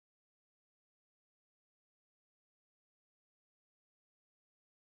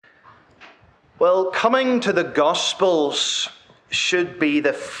Well, coming to the Gospels should be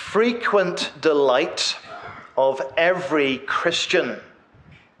the frequent delight of every Christian.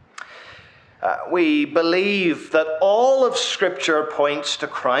 We believe that all of Scripture points to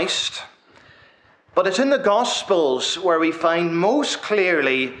Christ, but it's in the Gospels where we find most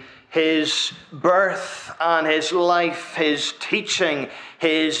clearly his birth and his life, his teaching,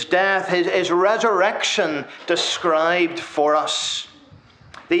 his death, his resurrection described for us.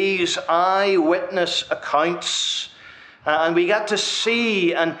 These eyewitness accounts, and we get to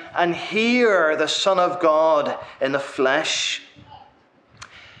see and hear the Son of God in the flesh.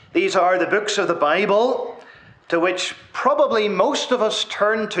 These are the books of the Bible to which probably most of us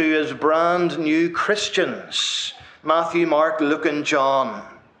turn to as brand new Christians: Matthew, Mark, Luke, and John.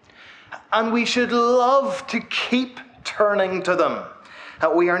 And we should love to keep turning to them.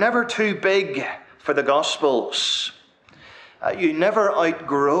 We are never too big for the Gospels. You never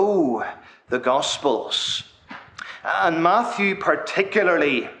outgrow the Gospels. And Matthew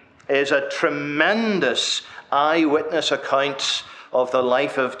particularly is a tremendous eyewitness account of the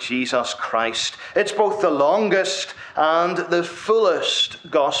life of Jesus Christ. It's both the longest and the fullest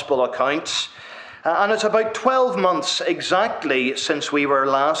Gospel account. And it's about 12 months exactly since we were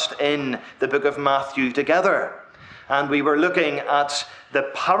last in the book of Matthew together. And we were looking at the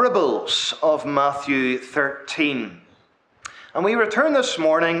parables of Matthew 13. And we return this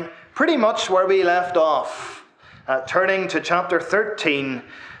morning pretty much where we left off, turning to chapter 13,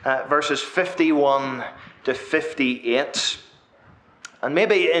 verses 51 to 58. And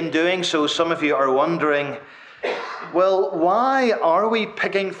maybe in doing so, some of you are wondering, well, why are we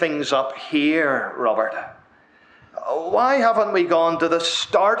picking things up here, Robert? Why haven't we gone to the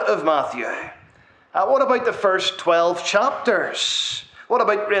start of Matthew? What about the first 12 chapters? What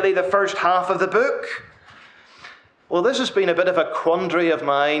about really the first half of the book? Well, this has been a bit of a quandary of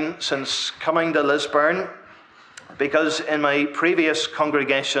mine since coming to Lisburn, because in my previous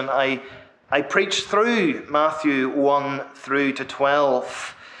congregation I preached through Matthew 1 through to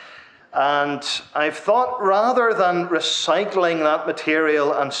 12. And I've thought, rather than recycling that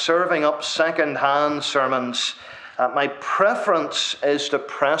material and serving up second-hand sermons, my preference is to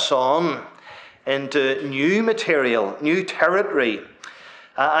press on into new material, new territory.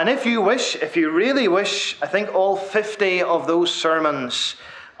 And if you really wish, I think all 50 of those sermons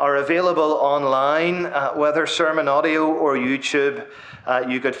are available online, whether sermon audio or YouTube.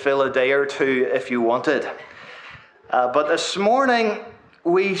 You could fill a day or two if you wanted. But this morning,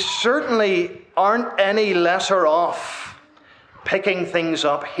 we certainly aren't any lesser off picking things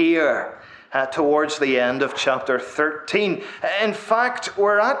up here towards the end of chapter 13. In fact,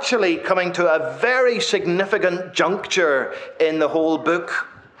 we're actually coming to a very significant juncture in the whole book.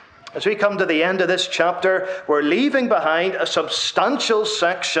 As we come to the end of this chapter, we're leaving behind a substantial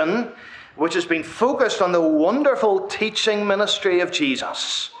section which has been focused on the wonderful teaching ministry of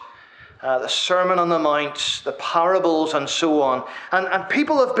Jesus. The Sermon on the Mount, the parables, and so on. And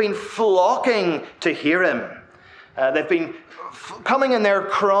people have been flocking to hear him. They've been coming in their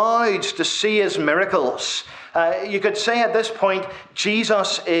crowds to see his miracles. You could say at this point,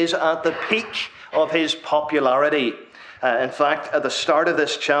 Jesus is at the peak of his popularity. In fact, at the start of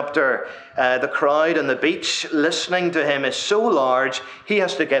this chapter, the crowd on the beach listening to him is so large, he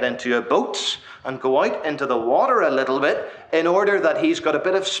has to get into a boat and go out into the water a little bit in order that he's got a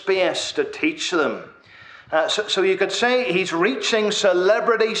bit of space to teach them. So you could say he's reaching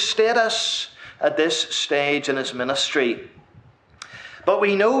celebrity status at this stage in his ministry. But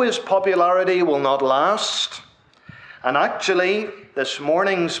we know his popularity will not last. And actually, this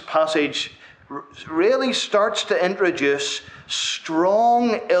morning's passage really starts to introduce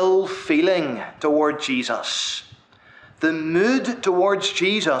strong ill feeling toward Jesus. The mood towards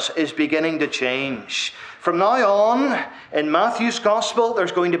Jesus is beginning to change. From now on, in Matthew's Gospel,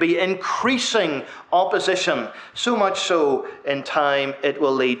 there's going to be increasing opposition, so much so in time it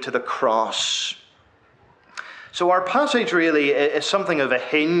will lead to the cross. So our passage really is something of a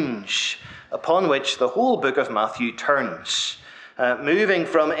hinge upon which the whole book of Matthew turns. Moving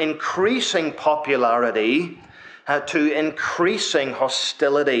from increasing popularity to increasing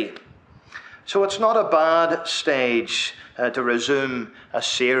hostility. So it's not a bad stage to resume a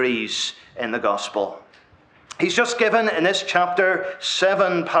series in the Gospel. He's just given in this chapter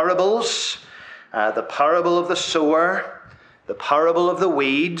 7 parables. The parable of the sower, the parable of the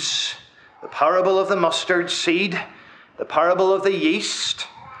weeds, the parable of the mustard seed, the parable of the yeast,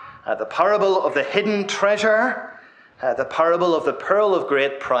 the parable of the hidden treasure, the parable of the pearl of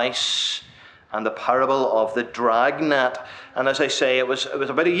great price, and the parable of the dragnet. And as I say, it was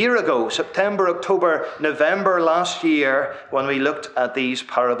about a year ago, September, October, November last year, when we looked at these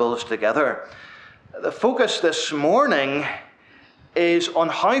parables together. The focus this morning is on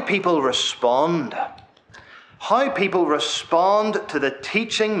how people respond. How people respond to the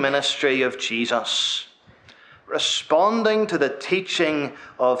teaching ministry of Jesus. Responding to the teaching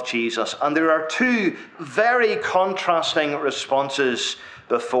of Jesus. And there are two very contrasting responses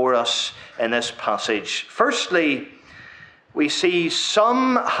before us in this passage. Firstly, we see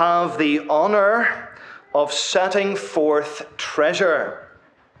some have the honor of setting forth treasure.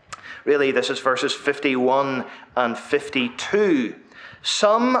 Really, this is verses 51 and 52.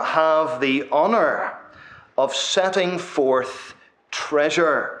 Some have the honor of setting forth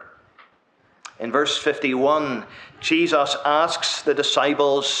treasure. In verse 51, Jesus asks the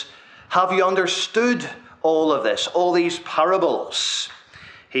disciples, have you understood all of this, all these parables?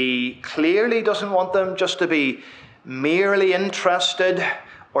 He clearly doesn't want them just to be merely interested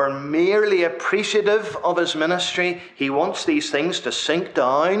or merely appreciative of his ministry. He wants these things to sink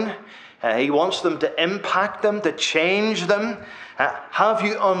down. He wants them to impact them, to change them. Have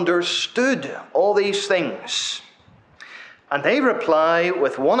you understood all these things? And they reply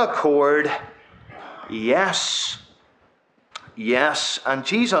with one accord, yes. Yes. And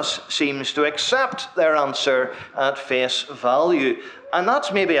Jesus seems to accept their answer at face value. And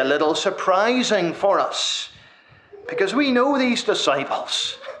that's maybe a little surprising for us, because we know these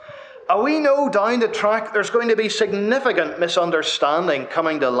disciples. We know down the track there's going to be significant misunderstanding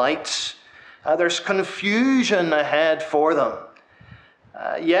coming to light. There's confusion ahead for them.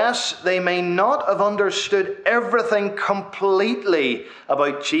 Yes, they may not have understood everything completely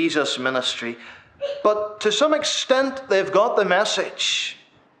about Jesus' ministry, but to some extent they've got the message.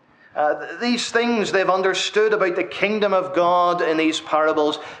 These things they've understood about the kingdom of God in these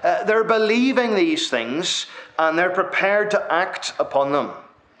parables. They're believing these things and they're prepared to act upon them.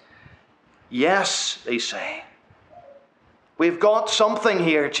 Yes, they say. We've got something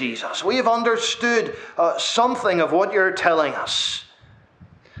here, Jesus. We have understood something of what you're telling us.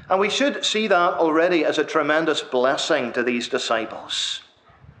 And we should see that already as a tremendous blessing to these disciples.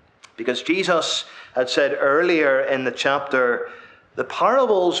 Because Jesus had said earlier in the chapter, the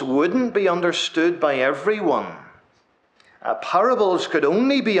parables wouldn't be understood by everyone. Parables could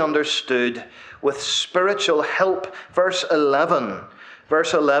only be understood with spiritual help. Verse 11.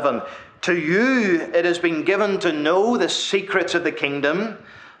 To you it has been given to know the secrets of the kingdom,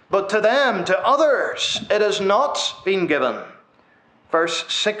 but to them, to others, it has not been given. Verse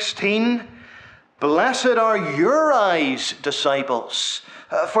 16, blessed are your eyes, disciples,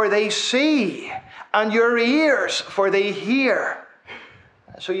 for they see, and your ears, for they hear.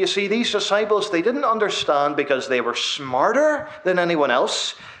 So you see, these disciples, they didn't understand because they were smarter than anyone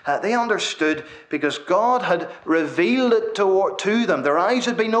else. They understood because God had revealed it to them. Their eyes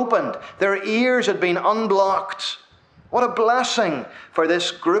had been opened. Their ears had been unblocked. What a blessing for this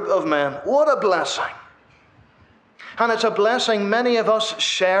group of men. What a blessing. And it's a blessing many of us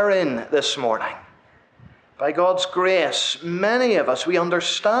share in this morning. By God's grace, many of us, we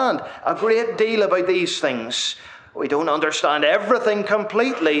understand a great deal about these things. We don't understand everything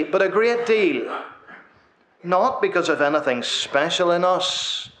completely, but a great deal. Not because of anything special in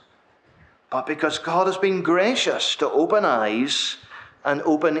us, but because God has been gracious to open eyes and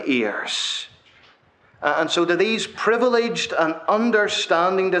open ears. And so to these privileged and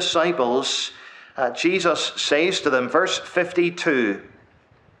understanding disciples, Jesus says to them, verse 52,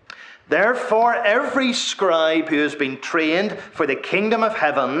 therefore every scribe who has been trained for the kingdom of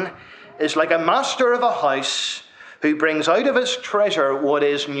heaven is like a master of a house who brings out of his treasure what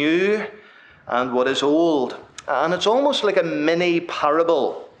is new and what is old. And it's almost like a mini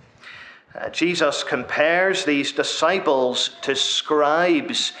parable. Jesus compares these disciples to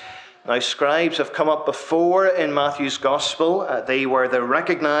scribes. Now, scribes have come up before in Matthew's Gospel. They were the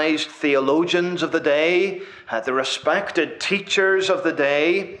recognized theologians of the day, the respected teachers of the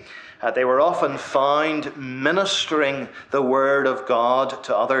day. They were often found ministering the word of God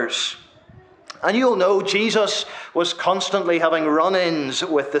to others. And you'll know Jesus was constantly having run-ins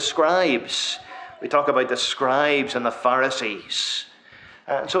with the scribes. We talk about the scribes and the Pharisees.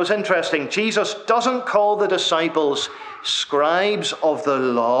 So it's interesting. Jesus doesn't call the disciples scribes of the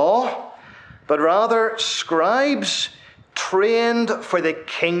law, but rather scribes trained for the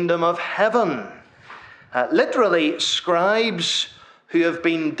kingdom of heaven. Literally, scribes who have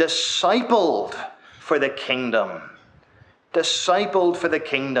been discipled for the kingdom. Discipled for the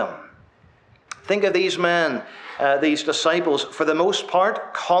kingdom. Think of these men, these disciples, for the most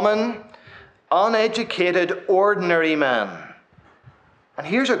part, common, uneducated, ordinary men. And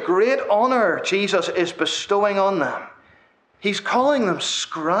here's a great honor Jesus is bestowing on them. He's calling them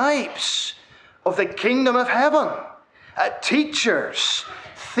scribes of the kingdom of heaven. teachers,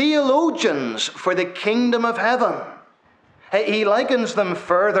 theologians for the kingdom of heaven. He likens them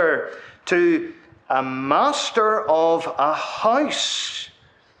further to a master of a house.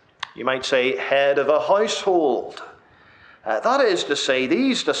 You might say head of a household. That is to say,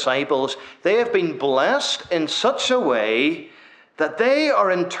 these disciples, they have been blessed in such a way that they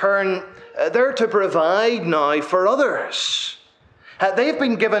are in turn there to provide now for others. They've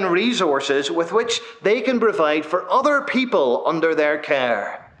been given resources with which they can provide for other people under their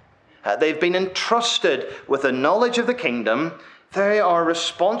care. They've been entrusted with the knowledge of the kingdom. They are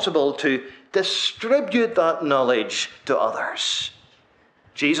responsible to distribute that knowledge to others.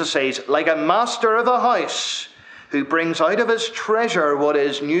 Jesus says, like a master of a house who brings out of his treasure what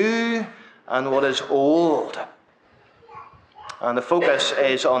is new and what is old. And the focus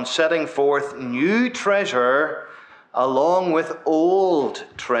is on setting forth new treasure along with old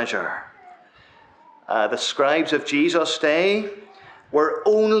treasure. The scribes of Jesus' day were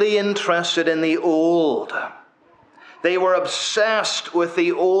only interested in the old. They were obsessed with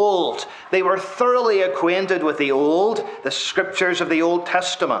the old. They were thoroughly acquainted with the old, the scriptures of the Old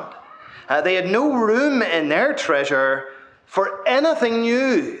Testament. They had no room in their treasure for anything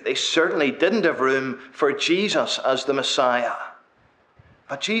new. They certainly didn't have room for Jesus as the Messiah.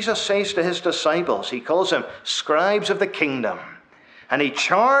 But Jesus says to his disciples, he calls them scribes of the kingdom, and he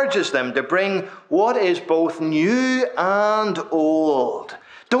charges them to bring what is both new and old.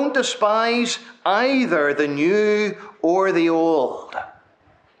 Don't despise either the new or the old.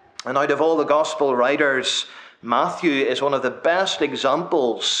 And out of all the gospel writers, Matthew is one of the best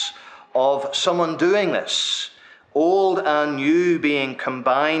examples of someone doing this. Old and new being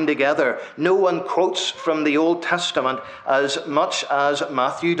combined together. No one quotes from the Old Testament as much as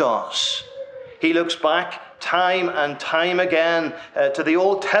Matthew does. He looks back time and time again to the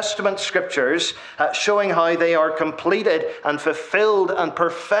Old Testament scriptures, showing how they are completed and fulfilled and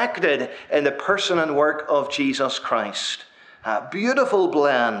perfected in the person and work of Jesus Christ. A beautiful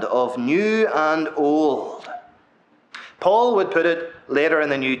blend of new and old. Paul would put it later in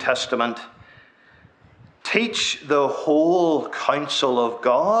the New Testament, teach the whole counsel of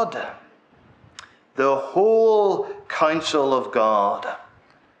God. The whole counsel of God.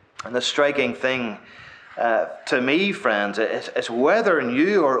 And the striking thing to me, friends, is whether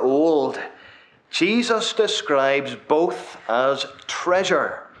new or old, Jesus describes both as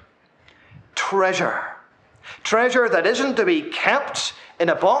treasure. Treasure. Treasure that isn't to be kept in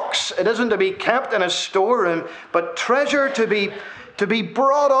a box. It isn't to be kept in a storeroom, but treasure to be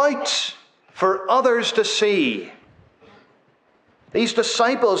brought out for others to see. These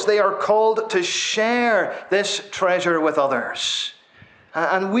disciples, they are called to share this treasure with others.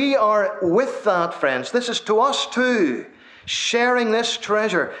 And we are with that, friends. This is to us too, sharing this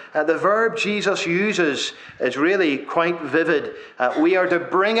treasure. The verb Jesus uses is really quite vivid. We are to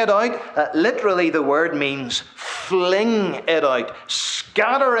bring it out. Literally, the word means fling it out,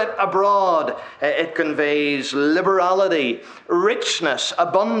 scatter it abroad. It conveys liberality, richness,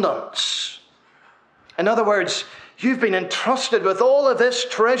 abundance. In other words, you've been entrusted with all of this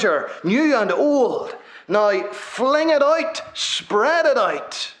treasure, new and old. Now, fling it out, spread it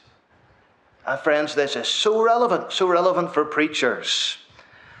out. And friends, this is so relevant for preachers.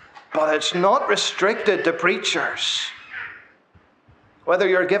 But it's not restricted to preachers. Whether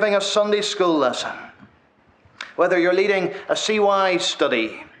you're giving a Sunday school lesson, whether you're leading a CY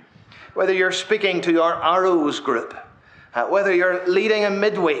study, whether you're speaking to our Arrows group, whether you're leading a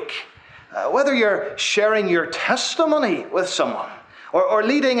midweek, whether you're sharing your testimony with someone, or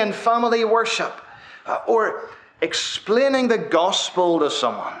leading in family worship, or explaining the gospel to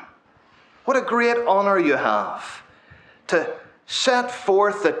someone. What a great honor you have to set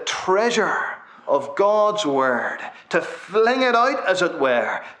forth the treasure of God's word, to fling it out, as it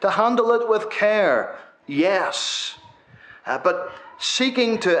were, to handle it with care, yes, but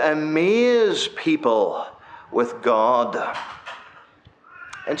seeking to amaze people with God.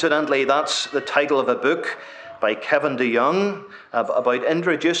 Incidentally, that's the title of a book by Kevin DeYoung about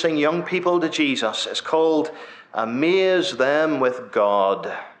introducing young people to Jesus. It's called Amaze Them with God.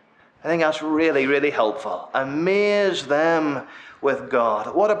 I think that's really, really helpful. Amaze them with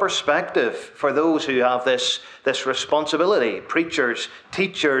God. What a perspective for those who have this responsibility. Preachers,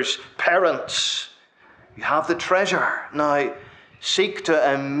 teachers, parents. You have the treasure. Now, seek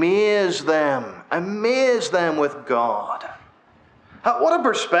to amaze them. Amaze them with God. What a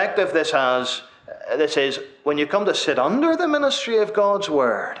perspective this has. This is when you come to sit under the ministry of God's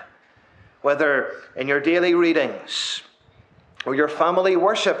word, whether in your daily readings, or your family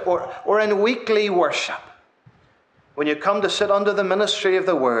worship, or in weekly worship. When you come to sit under the ministry of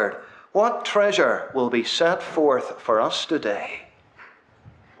the word, What treasure will be set forth for us today?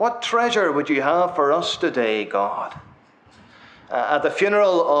 What treasure would you have for us today, God? At the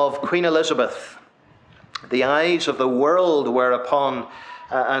funeral of Queen Elizabeth, the eyes of the world were upon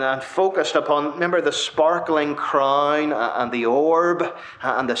and focused upon, remember, the sparkling crown and the orb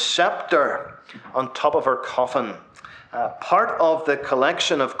and the scepter on top of her coffin. Part of the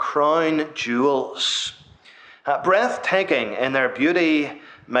collection of crown jewels. Breathtaking in their beauty,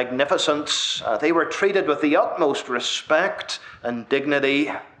 magnificence. They were treated with the utmost respect and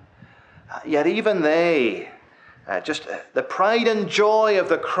dignity. Yet even they, just the pride and joy of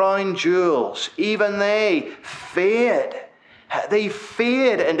the crown jewels, even they fade. They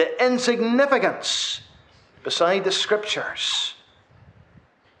fade into insignificance beside the Scriptures.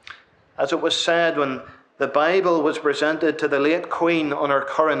 As it was said when the Bible was presented to the late Queen on her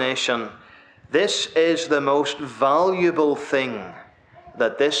coronation, this is the most valuable thing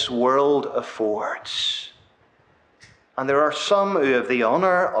that this world affords. And there are some who have the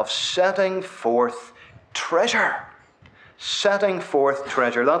honor of setting forth treasure. Setting forth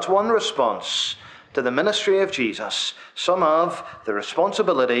treasure. That's one response to the ministry of Jesus. Some have the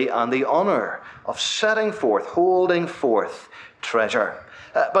responsibility and the honor of setting forth, holding forth treasure.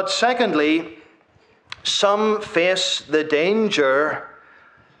 But secondly, some face the danger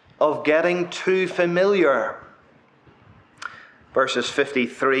of getting too familiar. Verses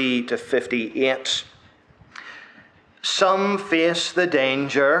 53 to 58. Some face the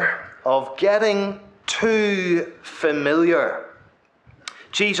danger of getting too familiar.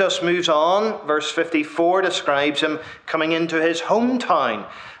 Jesus moves on. Verse 54 describes him coming into his hometown,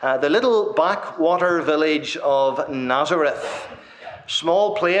 the little backwater village of Nazareth.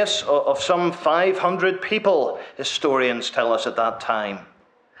 Small place of some 500 people, historians tell us at that time.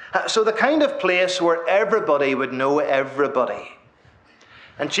 So the kind of place where everybody would know everybody.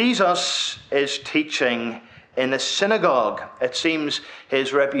 And Jesus is teaching in the synagogue. It seems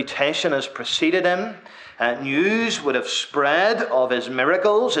his reputation has preceded him. News would have spread of his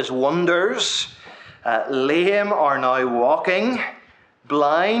miracles, his wonders. Lame are now walking.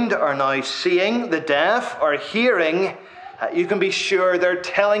 Blind are now seeing. The deaf are hearing. You can be sure they're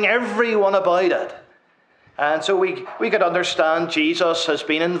telling everyone about it. And so we could understand Jesus has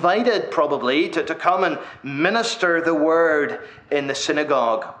been invited probably to come and minister the word in the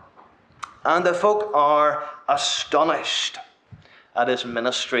synagogue. And the folk are astonished at his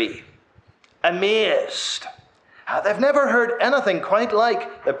ministry. Amazed. They've never heard anything quite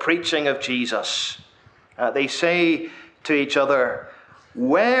like the preaching of Jesus. They say to each other,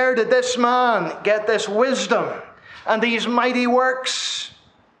 "Where did this man get this wisdom and these mighty works?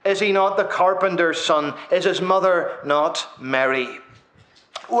 Is he not the carpenter's son? Is his mother not Mary?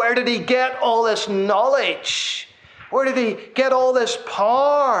 Where did he get all this knowledge? Where did he get all this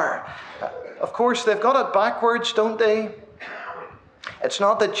power?" Of course, they've got it backwards, don't they? It's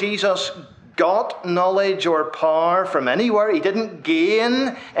not that Jesus got knowledge or power from anywhere. He didn't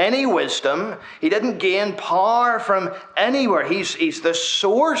gain any wisdom. He didn't gain power from anywhere. He's the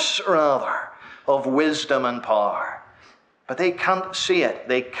source, rather, of wisdom and power. But they can't see it.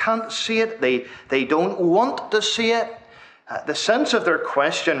 They can't see it. They don't want to see it. The sense of their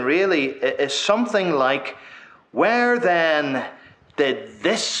question really is something like, where then did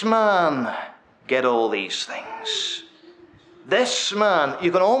this man get all these things? This man,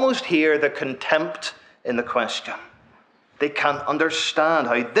 you can almost hear the contempt in the question. They can't understand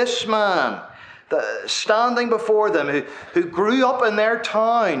how this man, standing before them, who grew up in their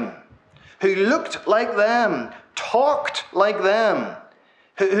town, who looked like them, talked like them,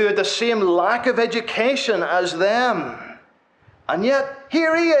 who had the same lack of education as them, and yet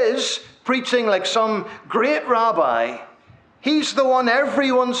here he is preaching like some great rabbi. He's the one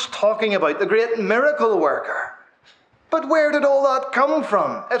everyone's talking about, the great miracle worker. But where did all that come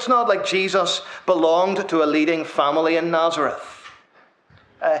from? It's not like Jesus belonged to a leading family in Nazareth.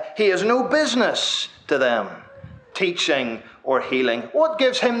 He has no business to them teaching or healing. What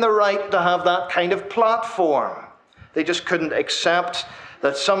gives him the right to have that kind of platform? They just couldn't accept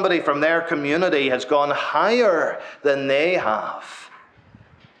that somebody from their community has gone higher than they have.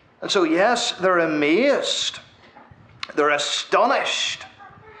 And so, yes, they're amazed. They're astonished.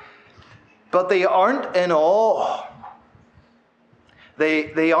 But they aren't in awe.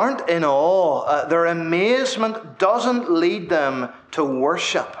 They aren't in awe. Their amazement doesn't lead them to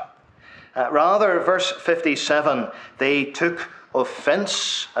worship. Rather, verse 57, they took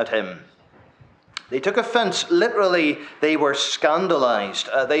offense at him. They took offense. Literally, they were scandalized.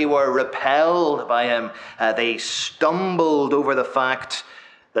 They were repelled by him. They stumbled over the fact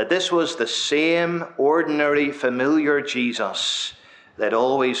that this was the same ordinary, familiar Jesus they'd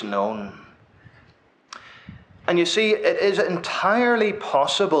always known. And you see, it is entirely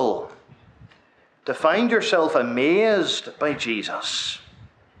possible to find yourself amazed by Jesus.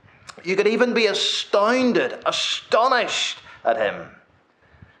 You could even be astounded, astonished at him.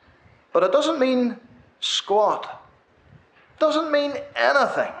 But it doesn't mean squat. It doesn't mean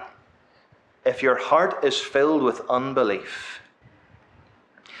anything if your heart is filled with unbelief.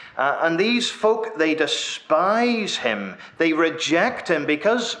 And these folk, they despise him. They reject him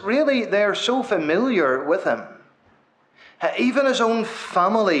because really they're so familiar with him. Even his own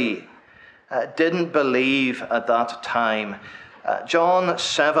family didn't believe at that time. John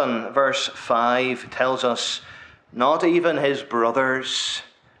 7 verse 5 tells us, not even his brothers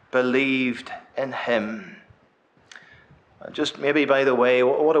believed in him. Just maybe by the way,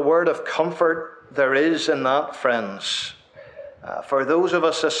 what a word of comfort there is in that, friends. For those of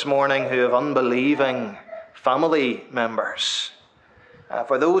us this morning who have unbelieving family members,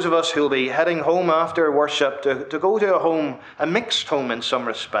 for those of us who will be heading home after worship to go to a mixed home in some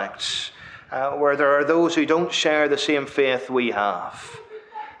respects, where there are those who don't share the same faith we have.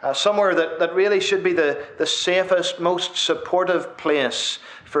 Somewhere that really should be the safest, most supportive place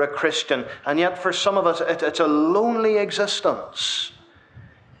for a Christian. And yet for some of us, it's a lonely existence.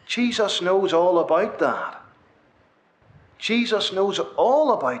 Jesus knows all about that. Jesus knows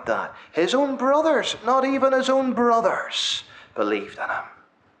all about that. His own brothers, not even his own brothers, believed in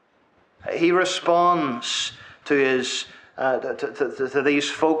him. He responds to these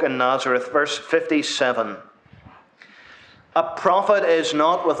folk in Nazareth. Verse 57. A prophet is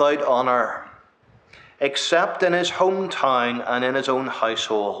not without honour, except in his hometown and in his own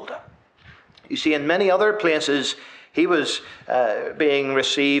household. You see, in many other places, he was being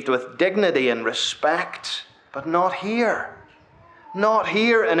received with dignity and respect, but not here. Not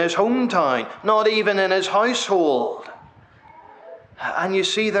here in his hometown, not even in his household. And you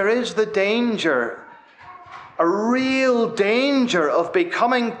see, there is the danger, a real danger of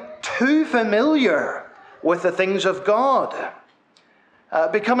becoming too familiar with the things of God.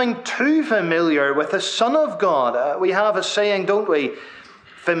 Becoming too familiar with the Son of God. We have a saying, don't we?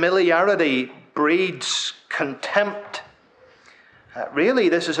 Familiarity breeds contempt. Really,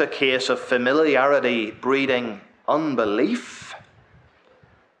 this is a case of familiarity breeding unbelief.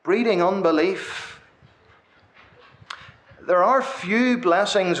 Breeding unbelief. There are few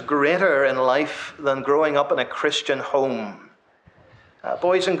blessings greater in life than growing up in a Christian home.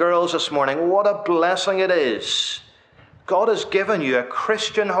 Boys and girls this morning, what a blessing it is. God has given you a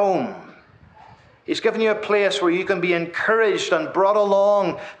Christian home. He's given you a place where you can be encouraged and brought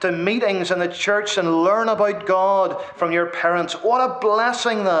along to meetings in the church and learn about God from your parents. What a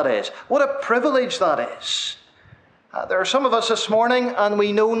blessing that is. What a privilege that is. There are some of us this morning and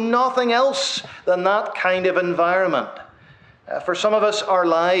we know nothing else than that kind of environment. For some of us, our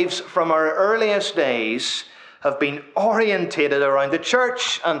lives from our earliest days have been orientated around the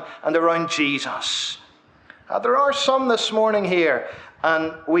church and around Jesus. There are some this morning here,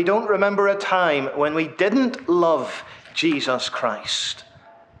 and we don't remember a time when we didn't love Jesus Christ.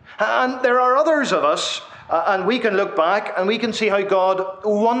 And there are others of us, and we can look back and we can see how God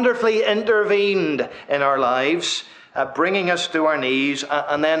wonderfully intervened in our lives, bringing us to our knees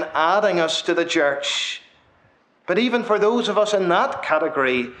and then adding us to the church. But even for those of us in that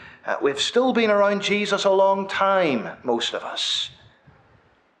category, we've still been around Jesus a long time, most of us.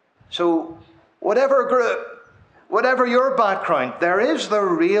 So whatever group, whatever your background, there is the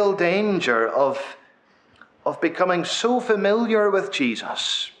real danger of becoming so familiar with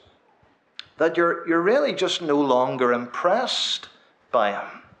Jesus that you're really just no longer impressed by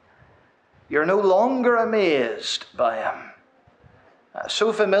him. You're no longer amazed by him.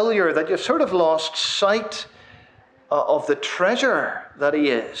 So familiar that you've sort of lost sight of the treasure that he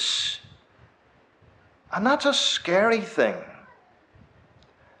is. And that's a scary thing.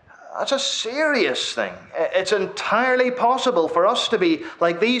 That's a serious thing. It's entirely possible for us to be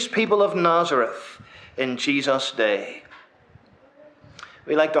like these people of Nazareth in Jesus' day.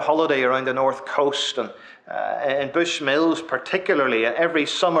 We like to holiday around the north coast, and in Bushmills particularly. Every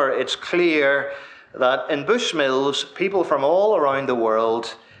summer it's clear that in Bushmills, people from all around the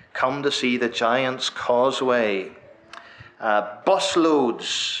world come to see the Giant's Causeway.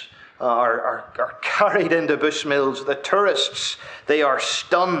 Busloads are carried into Bushmills. The tourists, they are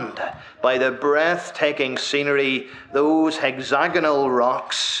stunned by the breathtaking scenery, those hexagonal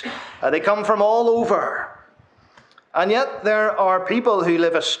rocks. They come from all over. And yet there are people who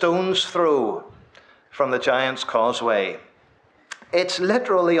live a stone's throw from the Giant's Causeway. It's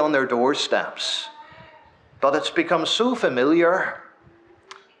literally on their doorsteps. But it's become so familiar,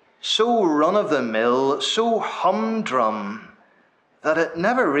 so run-of-the-mill, so humdrum, that it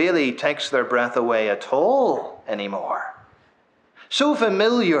never really takes their breath away at all anymore. So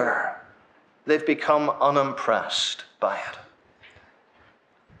familiar, they've become unimpressed by it.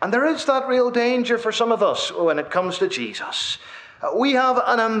 And there is that real danger for some of us when it comes to Jesus. We have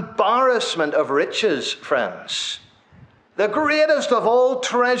an embarrassment of riches, friends. The greatest of all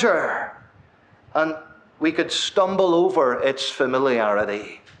treasure. And we could stumble over its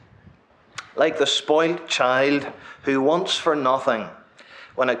familiarity. Like the spoilt child who wants for nothing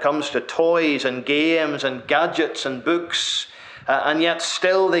when it comes to toys and games and gadgets and books, and yet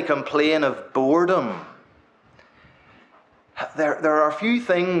still they complain of boredom. There are few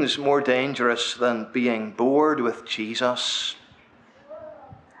things more dangerous than being bored with Jesus.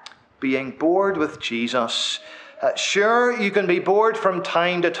 Being bored with Jesus. Sure, you can be bored from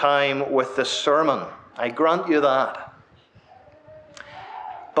time to time with the sermon. I grant you that.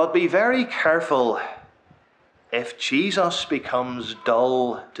 But be very careful if Jesus becomes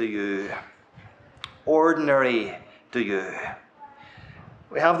dull to you, ordinary to you.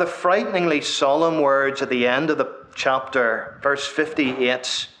 We have the frighteningly solemn words at the end of the chapter, verse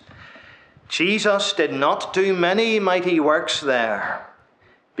 58. Jesus did not do many mighty works there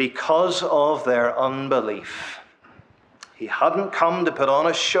because of their unbelief. He hadn't come to put on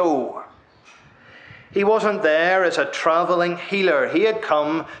a show. He wasn't there as a traveling healer. He had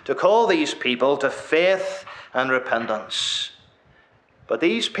come to call these people to faith and repentance. But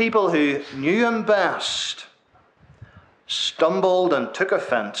these people who knew him best stumbled and took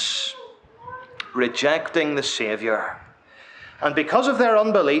offense, rejecting the Savior. And because of their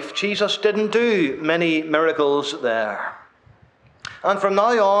unbelief, Jesus didn't do many miracles there. And from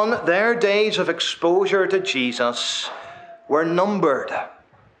now on, their days of exposure to Jesus were numbered,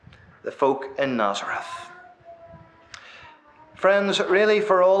 the folk in Nazareth. Friends, really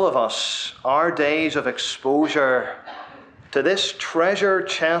for all of us, our days of exposure to this treasure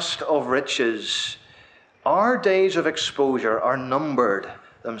chest of riches, our days of exposure are numbered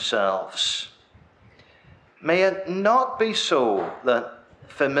themselves. May it not be so that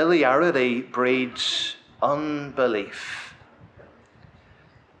familiarity breeds unbelief.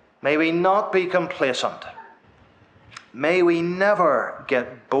 May we not be complacent. May we never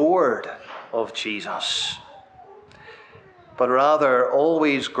get bored of Jesus, but rather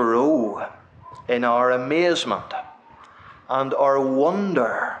always grow in our amazement and our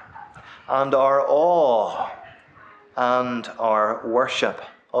wonder and our awe and our worship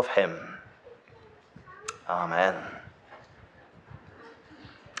of him. Amen.